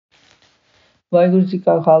ਵਾਹਿਗੁਰੂ ਜੀ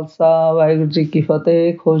ਕਾ ਖਾਲਸਾ, ਵਾਹਿਗੁਰੂ ਜੀ ਕੀ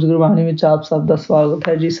ਫਤਿਹ। ਖੋਜ ਗੁਰਬਾਣੀ ਵਿੱਚ ਆਪ ਸਭ ਦਾ ਸਵਾਗਤ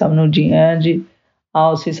ਹੈ ਜੀ। ਸਭ ਨੂੰ ਜੀ ਆਇਆਂ ਜੀ।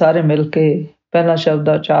 ਆਓ ਅਸੀਂ ਸਾਰੇ ਮਿਲ ਕੇ ਪਹਿਲਾ ਸ਼ਬਦ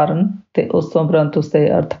ਦਾ ਉਚਾਰਨ ਤੇ ਉਸ ਤੋਂ ਉਪਰੰਤ ਉਸਦੇ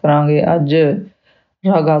ਅਰਥ ਕਰਾਂਗੇ। ਅੱਜ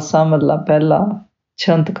ਰਾਗ ਆਸਾ ਮਹੱਲਾ ਪਹਿਲਾ,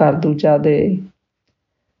 ਛੰਤ ਘਰ ਦੂਜਾ ਦੇ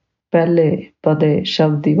ਪਹਿਲੇ ਪਦੇ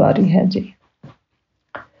ਸ਼ਬਦ ਦੀ ਵਾਰੀ ਹੈ ਜੀ।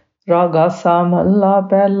 ਰਾਗ ਆਸਾ ਮਹੱਲਾ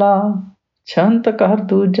ਪਹਿਲਾ, ਛੰਤ ਘਰ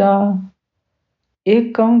ਦੂਜਾ,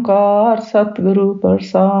 ਏਕ ਓਂਕਾਰ ਸਤਿਗੁਰੂ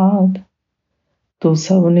ਪ੍ਰਸਾਦ। ਤੂੰ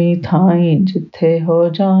ਸਭਨੀ ਥਾਈ ਜਿੱਥੇ ਹੋ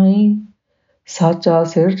ਜਾਈ, ਸਾਚਾ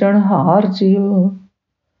ਸਿਰਜਣਹਾਰ ਜੀਓ।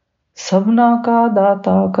 ਸਭਨਾ ਕਾ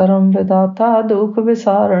ਦਾਤਾ ਕਰਮ ਵਿਦਾਤਾ, ਦੁਖ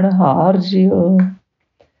ਵਿਸਾਰਣਹਾਰ ਜੀਓ।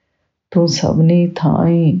 ਤੂੰ ਸਭਨੀ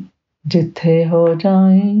ਥਾਈ ਜਿੱਥੇ ਹੋ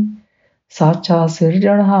ਜਾਈ, ਸਾਚਾ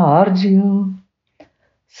ਸਿਰਜਣਹਾਰ ਜੀਓ।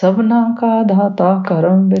 ਸਭਨਾ ਕਾ ਦਾਤਾ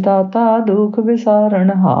ਕਰਮ ਵਿਦਾਤਾ, ਦੁਖ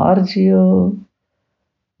ਵਿਸਾਰਣਹਾਰ ਜੀਓ।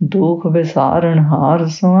 ਦੁਖ ਵਿਸਾਰਣਹਾਰ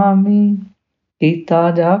ਸੁਆਮੀ, ਕੀਤਾ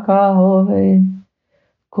ਜਾ ਕਾ ਹੋਵੇ।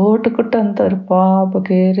 ਕੋਟ ਕੁਟੰਤਰ ਪਾਪ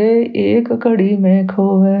केरे, एक घड़ी में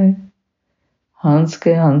खोवे। हंस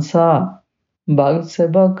के हंसा भगत से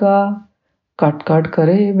बगा, कट कट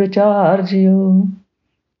करे विचार जियो।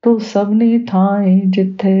 तू सबनी थाई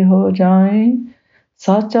जिथे हो जाए,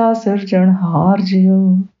 साचा सिरजणहार जियो।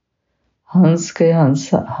 हंस के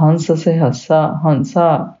हंसा, हंस से हंसा हंसा,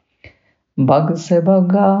 भगत से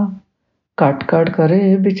बगा, कट कट करे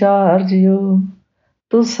विचार जियो।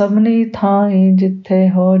 तू सबनी थाई जिथे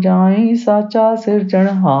हो जाई, साचा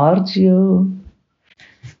सिरजणहार जियो।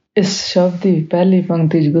 इस शब्द की पहली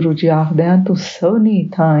पंक्ति गुरु जी आखदे हैं, तू सबनी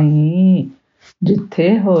थाई जिथे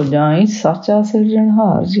हो जाई, साचा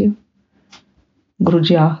सिरजणहार जियो। गुरु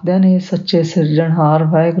जी आखदे ने, सच्चे सिरजणहार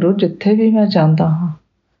वाहिगुरु, जिथे भी मैं जाता हाँ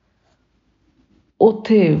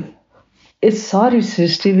उत्थे इस सारी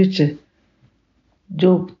सृष्टि विच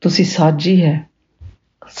जो तुसी साजी है,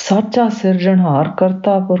 साचा सिरजणहार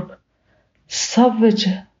करता पुरख सब विच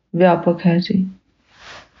व्यापक है जी।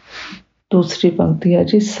 दूसरी पंक्ति है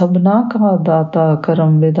जी, सबना का दाता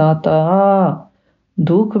करम विदाता,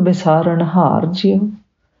 दुख विसारणहार जियो।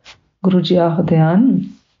 गुरु जी आखदे हन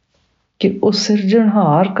कि उह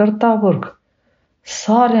सिरजणहार करता पुरख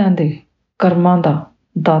सारियां दे करमां दा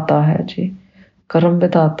दाता है जी। करम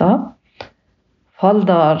विदाता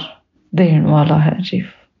फलदार देण वाला है जी,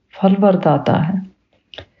 फल वरदाता है।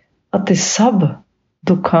 ਅਤੇ ਸਭ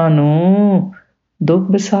ਦੁੱਖਾਂ ਨੂੰ ਦੁੱਖ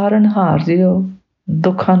ਵਿਸਾਰਣਹਾਰ ਜਿਓ।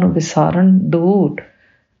 ਦੁੱਖਾਂ ਨੂੰ ਵਿਸਾਰਨ, ਦੂਰ,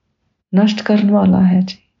 ਨਸ਼ਟ ਕਰਨ ਵਾਲਾ ਹੈ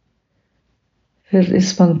ਜੀ। ਫਿਰ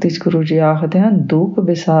ਇਸ ਪੰਕਤੀ 'ਚ ਗੁਰੂ ਜੀ ਆਖਦੇ ਹਨ, ਦੁੱਖ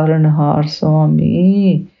ਵਿਸਾਰਣਹਾਰ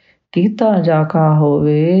ਸੁਆਮੀ, ਕੀਤਾ ਜਾ ਕਾ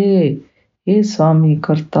ਹੋਵੇ। ਇਹ ਸੁਆਮੀ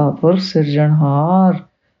ਕਰਤਾ ਪੁਰਖ ਸਿਰਜਣਹਾਰ,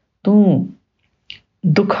 ਤੂੰ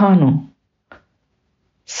ਦੁੱਖਾਂ ਨੂੰ,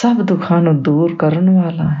 ਸਭ ਦੁੱਖਾਂ ਨੂੰ ਦੂਰ ਕਰਨ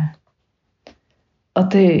ਵਾਲਾ ਹੈ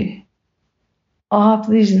ਅਤੇ ਆਪ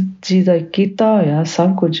ਜੀ ਦਾ ਕੀਤਾ ਹੋਇਆ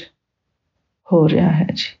ਸਭ ਕੁਝ ਹੋ ਰਿਹਾ ਹੈ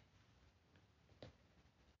ਜੀ।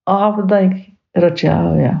 ਆਪ ਦਾ ਰਚਿਆ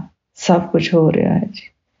ਹੋਇਆ ਸਭ ਕੁਝ ਹੋ ਰਿਹਾ ਹੈ ਜੀ।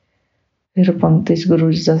 ਫਿਰ ਪੰਕਤੀ 'ਚ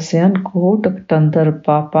ਗੁਰੂ ਜੀ ਦੱਸਦੇ ਹਨ, ਕੋਟ ਕਟੰਦਰ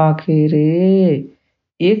ਪਾਪਾ ਘੇਰੇ,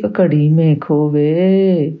 ਇੱਕ ਘੜੀ ਮੇ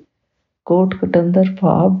ਖੋਵੇ। ਕੋਟ ਕਟੰਦਰ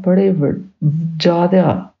ਭਾਵ ਬੜੇ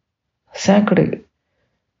ਜ਼ਿਆਦਾ, ਸੈਂਕੜੇ,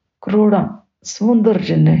 ਕਰੋੜਾਂ, ਸਮੁੰਦਰ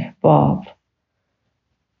ਜਿੰਨੇ ਪਾਪ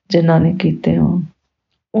ਜਿਨ੍ਹਾਂ ਨੇ ਕੀਤੇ ਹੋਣ,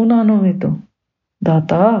 ਉਹਨਾਂ ਨੂੰ ਵੀ ਤੂੰ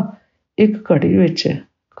ਦਾਤਾ ਇੱਕ ਘੜੀ ਵਿੱਚ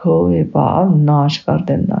ਖੋਵੇ, ਭਾਵ ਨਾਸ਼ ਕਰ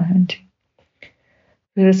ਦਿੰਦਾ ਹੈ ਜੀ।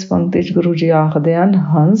 ਫਿਰ ਇਸ ਪੰਕਤੀ 'ਚ ਗੁਰੂ ਜੀ ਆਖਦੇ ਹਨ,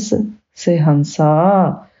 ਹੰਸ ਸੇ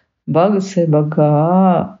ਹੰਸਾ, ਬਗ ਸੇ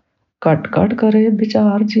ਬੱਗਾ, ਘਟ ਘਟ ਕਰੇ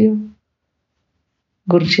ਵਿਚਾਰ ਜਿਓ।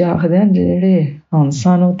 ਗੁਰੂ ਜੀ ਆਖਦੇ ਹਨ, ਜਿਹੜੇ ਹੰਸ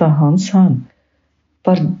ਹਨ ਉਹ ਤਾਂ ਹੰਸ ਹਨ,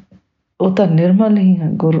 ਪਰ ਉਹ ਤਾਂ ਨਿਰਮਲ ਹੀ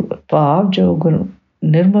ਹਨ। ਗੁਰੂ ਭਾਵ ਜੋ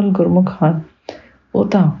ਨਿਰਮਲ ਗੁਰਮੁਖ ਹਨ, ਉਹ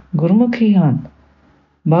ਤਾਂ ਗੁਰਮੁਖ ਹੀ ਹਨ।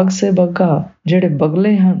 ਬਗ ਸੇ ਬੱਗਾ, ਜਿਹੜੇ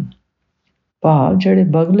ਬਗਲੇ ਹਨ, ਭਾਵ ਜਿਹੜੇ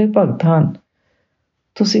ਬਗਲੇ ਭਗਤ ਹਨ,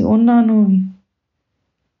 ਤੁਸੀਂ ਉਹਨਾਂ ਨੂੰ ਵੀ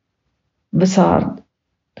ਵਿਸਾਰ,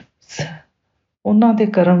 ਉਹਨਾਂ ਦੇ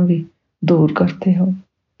ਕਰਮ ਵੀ ਦੂਰ ਕਰਦੇ ਹੋ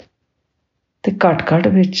ਤੇ ਘਟ ਘਟ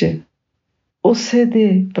ਵਿੱਚ ਉਸੇ ਦੇ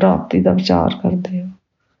ਪ੍ਰਾਪਤੀ ਦਾ ਵਿਚਾਰ ਕਰਦੇ ਹੋ।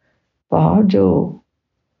 ਭਾਵ ਜੋ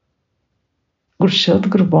ਗੁਰਸ਼ਬਦ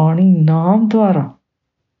ਗੁਰਬਾਣੀ ਨਾਮ ਦੁਆਰਾ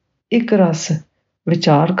ਇੱਕ ਰਸ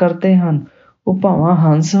ਵਿਚਾਰ ਕਰਦੇ ਹਨ, ਉਹ ਭਾਵਾਂ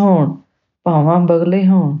ਹੰਸ ਹੋਣ, ਭਾਵਾਂ ਬਗਲੇ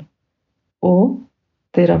ਹੋਣ, ਉਹ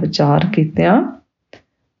ਤੇਰਾ ਵਿਚਾਰ ਕੀਤਿਆਂ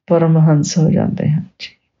ਪਰਮਹੰਸ ਹੋ ਜਾਂਦੇ ਹਨ ਜੀ।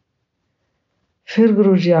 ਫਿਰ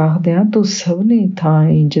ਗੁਰੂ ਜੀ ਆਖਦੇ ਹਨ, ਤੂੰ ਸਭਨੀ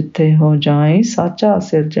ਥਾਈ ਜਿੱਥੇ ਹੋ ਜਾਏ, ਸਾਚਾ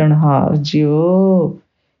ਸਿਰਜਣਹਾਰ ਜਿਓ।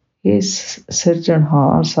 ਇਹ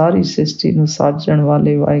ਸਿਰਜਣਹਾਰ, ਸਾਰੀ ਸ੍ਰਿਸ਼ਟੀ ਨੂੰ ਸਾਜਣ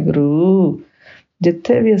ਵਾਲੇ ਵਾਹਿਗੁਰੂ,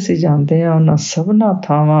 ਜਿੱਥੇ ਵੀ ਅਸੀਂ ਜਾਂਦੇ ਹਾਂ ਉਹਨਾਂ ਸਭਨਾ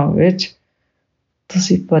ਥਾਵਾਂ ਵਿੱਚ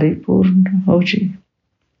ਤੁਸੀਂ ਪਰਿਪੂਰਨ ਹੋ ਜੀ।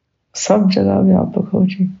 ਸਭ ਜਗ੍ਹਾ ਵਿਆਪਕ ਹੋ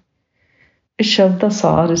ਜੀ। ਇਸ ਸ਼ਬਦ ਦਾ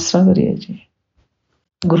ਸਾਰ ਇਸ ਤਰ੍ਹਾਂ ਕਰੀਏ ਜੀ।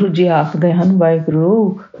 ਗੁਰੂ ਜੀ ਆਖਦੇ ਹਨ,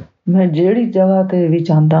 ਵਾਹਿਗੁਰੂ ਮੈਂ ਜਿਹੜੀ ਜਗ੍ਹਾ ਤੇ ਵੀ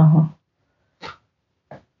ਜਾਂਦਾ ਹਾਂ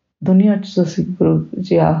ਦੁਨੀਆ 'ਚ, ਤੁਸੀਂ ਗੁਰੂ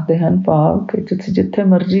ਜੀ ਆਖਦੇ ਹਨ ਭਾਵ ਕਿ ਤੁਸੀਂ ਜਿੱਥੇ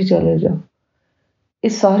ਮਰਜ਼ੀ ਚਲੇ ਜਾਓ, ਇਹ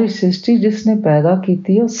ਸਾਰੀ ਸ੍ਰਿਸ਼ਟੀ ਜਿਸਨੇ ਪੈਦਾ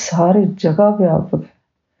ਕੀਤੀ ਹੈ ਉਹ ਸਾਰੇ ਜਗ੍ਹਾ ਵਿਆਪਕ ਹੈ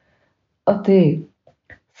ਅਤੇ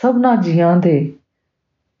ਸਭਨਾਂ ਜੀਆਂ ਦੇ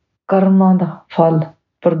ਕਰਮਾਂ ਦਾ ਫਲ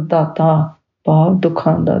ਪ੍ਰਦਾਤਾ ਭਾਵ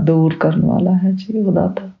ਦੁੱਖਾਂ ਦਾ ਦੂਰ ਕਰਨ ਵਾਲਾ ਹੈ ਜੀ। ਉਹ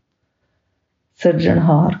ਦਾਤਾ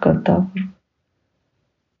ਸਿਰਜਣਹਾਰ ਕਰਤਾ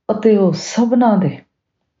ਅਤੇ ਉਹ ਸਭਨਾਂ ਦੇ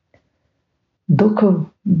ਦੁੱਖ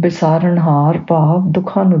ਵਿਸਾਰਨਹਾਰ ਭਾਵ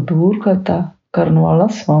ਦੁੱਖਾਂ ਨੂੰ ਦੂਰ ਕਰਨ ਵਾਲਾ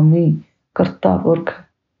ਸਵਾਮੀ ਕਰਤਾ ਪੁਰਖ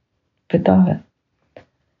ਪਿਤਾ ਹੈ।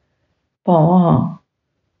 ਭਾਵਾਂ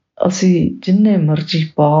ਅਸੀਂ ਜਿੰਨੇ ਮਰਜ਼ੀ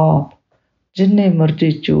ਪਾਪ, ਜਿੰਨੇ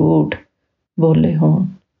ਮਰਜ਼ੀ ਝੂਠ ਬੋਲੇ ਹੋਣ,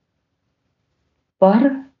 ਪਰ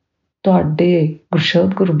ਤੁਹਾਡੇ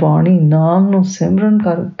ਗੁਰਸ਼ਬਦ ਗੁਰਬਾਣੀ ਨਾਮ ਨੂੰ ਸਿਮਰਨ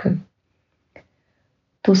ਕਰਕੇ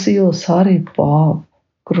ਤੁਸੀਂ ਉਹ ਸਾਰੇ ਪਾਪ,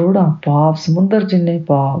 ਕਰੋੜਾਂ ਪਾਪ, ਸਮੁੰਦਰ ਜਿੰਨੇ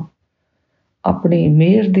ਪਾਪ ਆਪਣੀ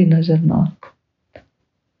ਮਿਹਰ ਦੀ ਨਜ਼ਰ ਨਾਲ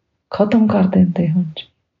ਖਤਮ ਕਰ ਦਿੰਦੇ ਹੋ ਜੀ।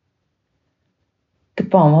 ਤੇ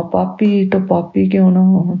ਭਾਵਾਂ ਪਾਪੀ ਤੋਂ ਪਾਪੀ ਕਿਉਂ ਨਾ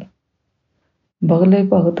ਹੋਣ, ਬਗਲੇ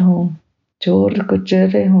ਭਗਤ ਹੋਣ, ਚੋਰ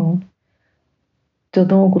ਕਚਹਿਰੇ ਹੋਣ,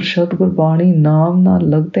 ਜਦੋਂ ਗੁਰਸ਼ਬਦ ਗੁਰਬਾਣੀ ਨਾਮ ਨਾਲ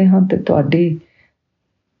ਲੱਗਦੇ ਹਨ ਤੇ ਤੁਹਾਡੀ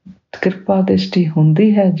ਕਿਰਪਾ ਦ੍ਰਿਸ਼ਟੀ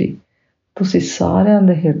ਹੁੰਦੀ ਹੈ ਜੀ। ਤੁਸੀਂ ਸਾਰਿਆਂ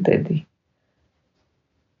ਦੇ ਹਿਰਦੇ ਦੀ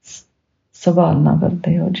ਸੰਭਾਲਣਾ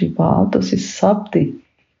ਕਰਦੇ ਹੋ ਜੀ। ਭਾਵ ਤੁਸੀਂ ਸਭ ਦੀ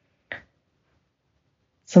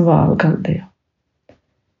ਸੰਭਾਲ ਕਰਦੇ ਹੋ।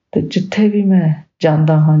 ਤੇ ਜਿੱਥੇ ਵੀ ਮੈਂ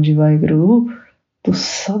ਜਾਂਦਾ ਹਾਂ ਜੀ ਵਾਹਿਗੁਰੂ, ਤੂੰ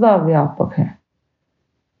ਸਦਾ ਵਿਆਪਕ ਹੈ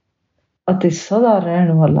ਅਤੇ ਸਦਾ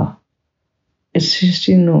ਰਹਿਣ ਵਾਲਾ, ਇਸ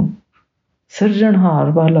ਸ੍ਰਿਸ਼ਟੀ ਨੂੰ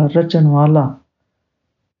ਸਿਰਜਣਹਾਰ ਵਾਲਾ, ਰਚਣ ਵਾਲਾ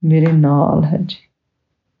ਮੇਰੇ ਨਾਲ ਹੈ ਜੀ।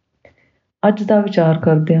 ਅੱਜ ਦਾ ਵਿਚਾਰ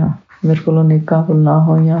ਕਰਦਿਆਂ ਮੇਰੇ ਕੋਲੋਂ ਨੇਕਾਂ ਭੁੱਲ ਨਾ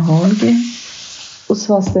ਹੋਈਆਂ ਹੋਣਗੀਆਂ, ਉਸ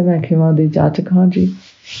ਵਾਸਤੇ ਮੈਂ ਖਿਮਾ ਦੀ ਜਾਚਕ ਹਾਂ ਜੀ।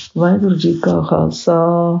 ਵਾਹਿਗੁਰੂ ਜੀ ਕਾ ਖਾਲਸਾ,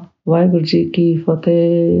 ਵਾਹਿਗੁਰੂ ਜੀ ਕੀ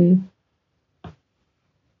ਫਤਿਹ।